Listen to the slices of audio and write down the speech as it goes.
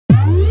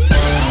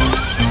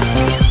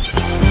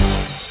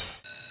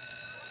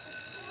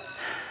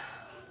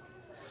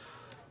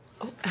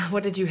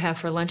What did you have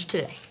for lunch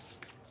today?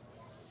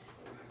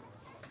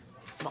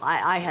 Well,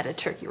 I had a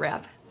turkey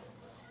wrap.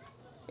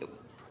 It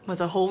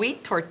was a whole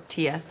wheat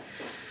tortilla.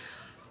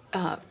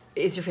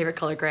 Is your favorite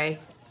color gray?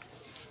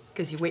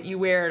 Because you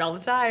wear it all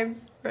the time,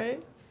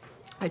 right?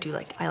 I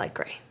like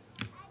gray.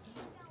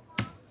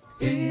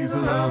 He's a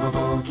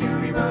lovable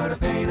cutie, but a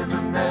pain in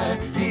the neck.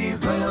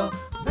 He's Lil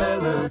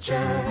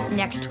Belichick.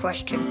 Next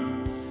question.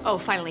 Oh,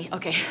 finally,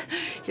 okay.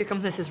 Here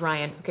comes Mrs.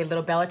 Ryan. Okay,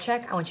 little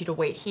Belichick, I want you to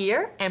wait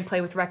here and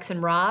play with Rex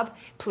and Rob.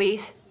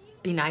 Please,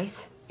 be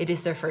nice. It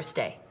is their first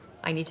day.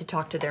 I need to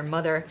talk to their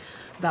mother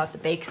about the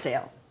bake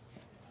sale.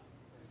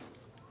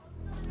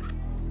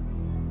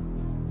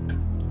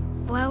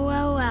 Well,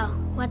 well, well.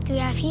 What do we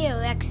have here,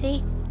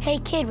 Rexy? Hey,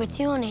 kid, what's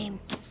your name?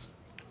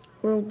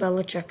 Lil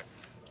Belichick.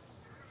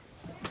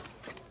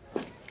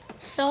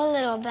 So,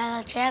 little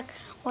Belichick,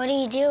 what do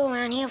you do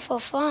around here for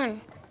fun?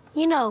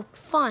 You know,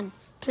 fun.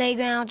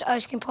 Playgrounds,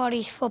 ice cream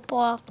parties,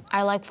 football.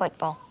 I like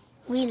football.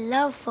 We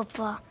love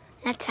football.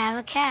 Let's have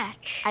a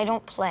catch. I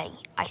don't play,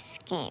 I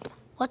scheme.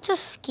 What's a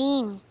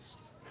scheme?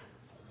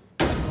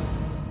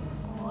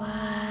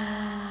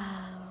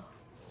 Wow.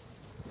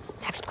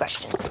 Next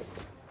question.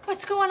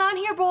 What's going on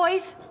here,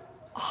 boys?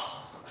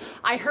 Oh,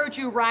 I heard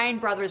you Ryan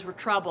brothers were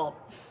trouble.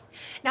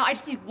 Now, I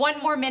just need one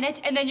more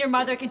minute, and then your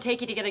mother can take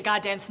you to get a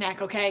goddamn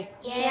snack, okay?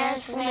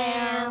 Yes,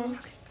 ma'am.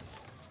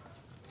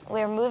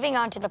 We're moving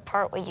on to the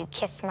part where you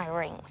kiss my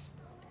rings.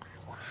 I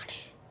want it.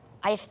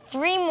 I have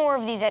 3 more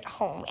of these at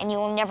home, and you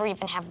will never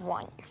even have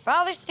one. Your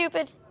father's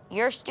stupid,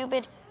 you're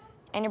stupid,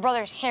 and your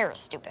brother's hair is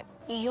stupid.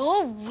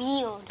 You're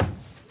weird.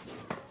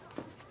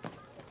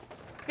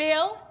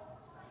 Bill,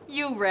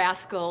 you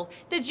rascal.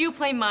 Did you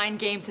play mind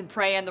games and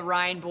prey on the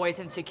Ryan boys'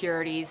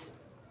 insecurities?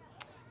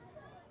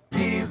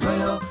 He's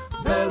Lil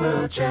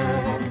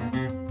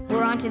Belichick.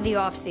 We're on to the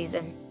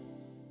offseason.